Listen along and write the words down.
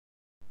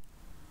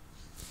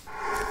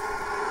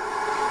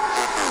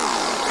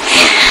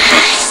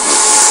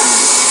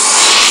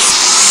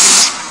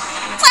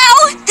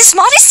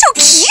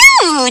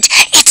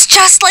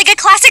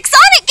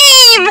Sonic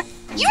game!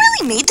 You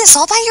really made this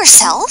all by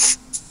yourself?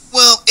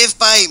 Well, if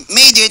by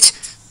made it,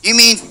 you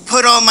mean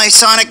put all my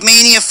Sonic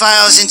Mania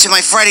files into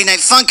my Friday Night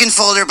Funkin'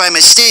 folder by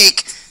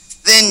mistake,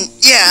 then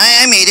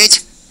yeah, I made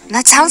it.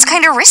 That sounds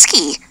kind of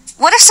risky.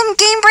 What if some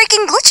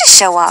game-breaking glitches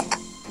show up?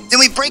 Then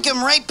we break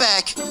them right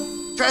back.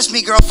 Trust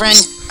me,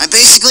 girlfriend, I'm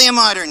basically a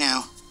modder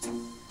now.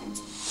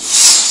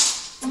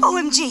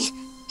 OMG,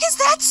 is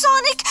that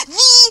Sonic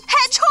the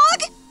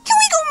Hedgehog? Can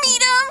we go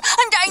meet him?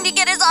 I'm dying to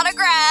get his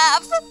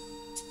autograph.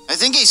 I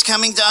think he's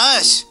coming to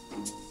us.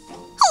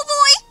 Oh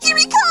boy, here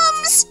he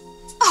comes.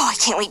 Oh, I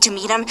can't wait to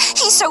meet him.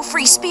 He's so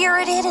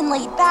free-spirited and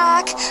laid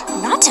back,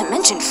 not to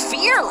mention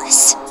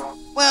fearless.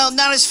 Well,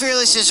 not as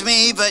fearless as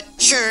me, but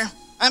sure.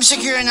 I'm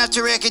secure enough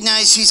to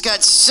recognize he's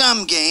got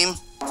some game.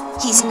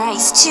 He's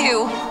nice,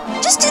 too.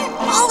 Just an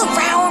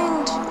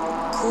all-around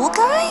cool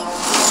guy?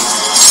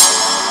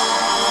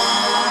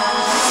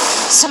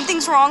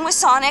 Something's wrong with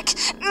Sonic.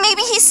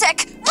 Maybe he's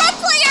sick. Run,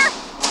 player!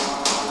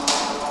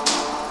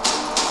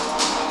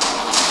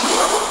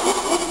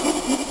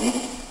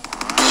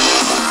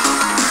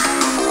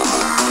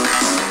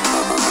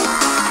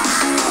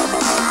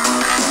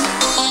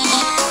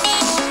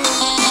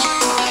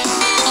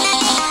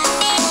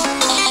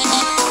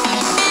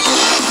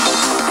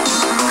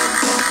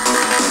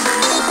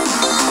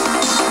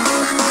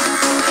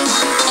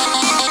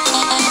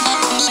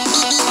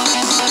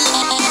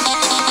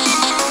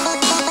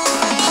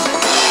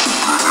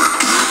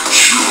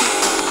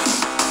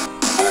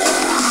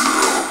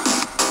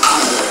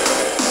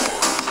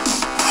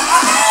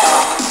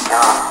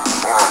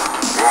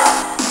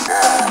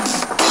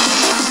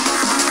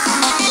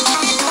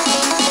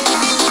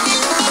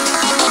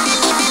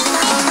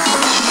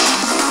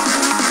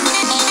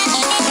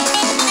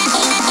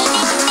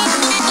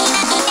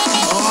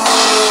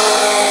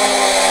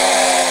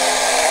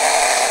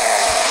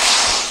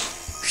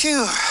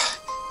 Phew.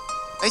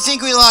 I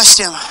think we lost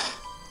him.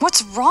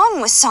 What's wrong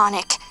with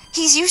Sonic?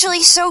 He's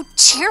usually so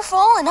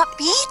cheerful and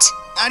upbeat.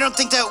 I don't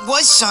think that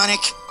was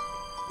Sonic.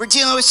 We're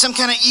dealing with some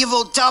kind of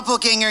evil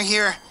doppelganger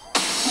here.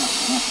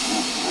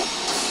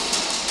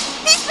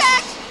 He's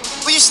back!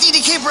 We just need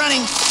to keep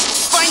running.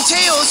 Find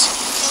Tails!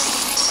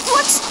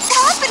 What's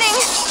happening?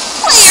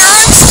 Player,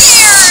 I'm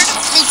scared!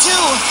 Me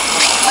too!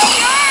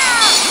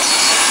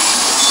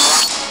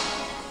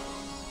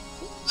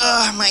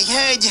 My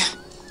head.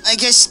 I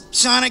guess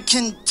Sonic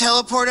can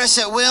teleport us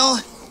at will.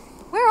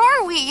 Where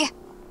are we?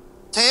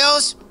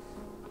 Tails?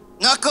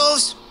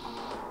 Knuckles?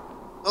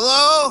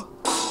 Hello?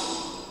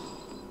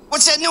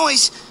 What's that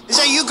noise? Is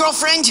that you,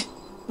 girlfriend?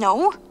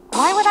 No.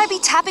 Why would I be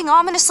tapping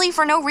ominously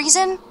for no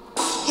reason?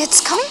 It's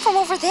coming from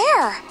over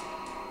there.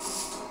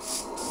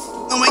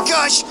 Oh my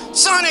gosh!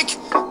 Sonic!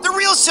 The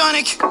real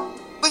Sonic!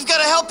 We've got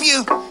to help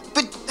you.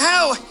 But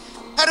how?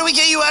 How do we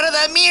get you out of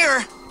that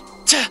mirror?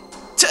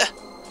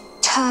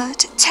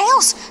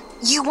 Tails!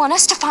 You want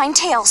us to find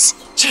Tails?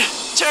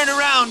 Turn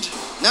around!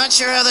 Not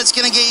sure how that's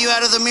gonna get you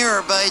out of the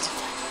mirror, bud.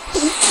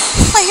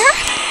 Player?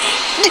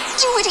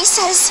 Do what he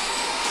says.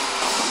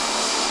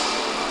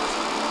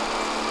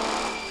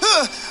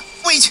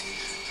 Wait!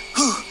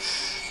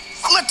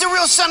 Let the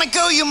real Sonic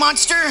go, you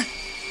monster!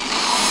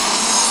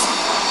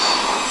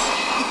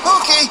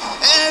 Okay,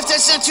 if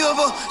that's not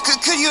doable,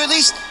 could you at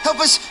least help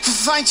us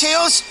find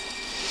Tails?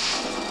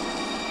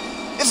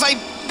 If I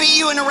beat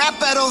you in a rap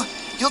battle,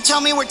 you'll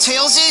tell me where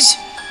Tails is?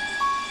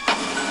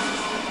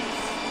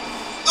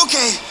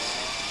 Okay,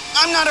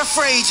 I'm not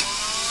afraid.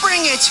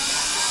 Bring it!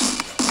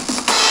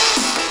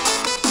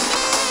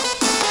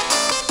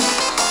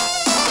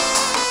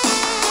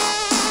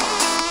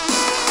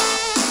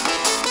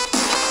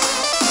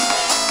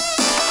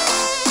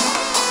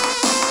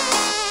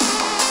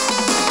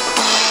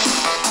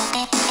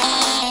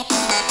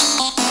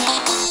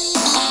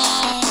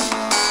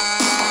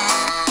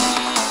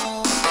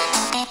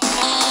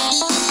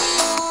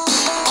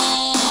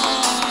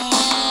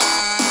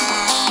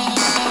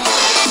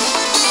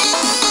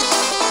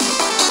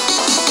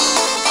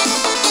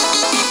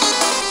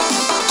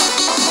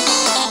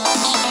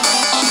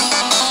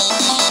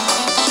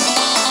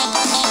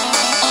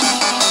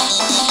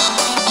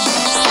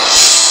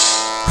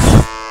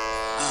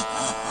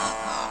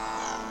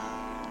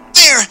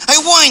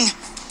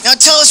 Now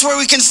tell us where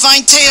we can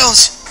find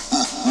Tails.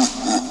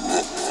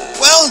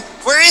 Well,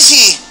 where is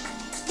he?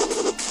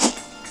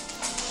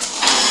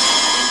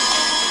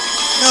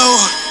 No.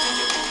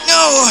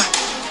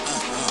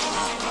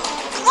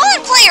 Come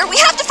on, player. We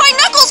have to find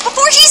Knuckles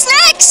before he's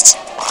next.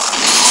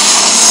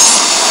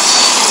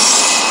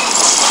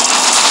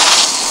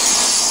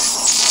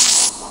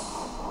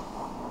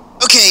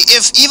 Okay,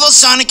 if Evil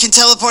Sonic can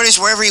teleport us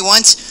wherever he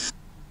wants,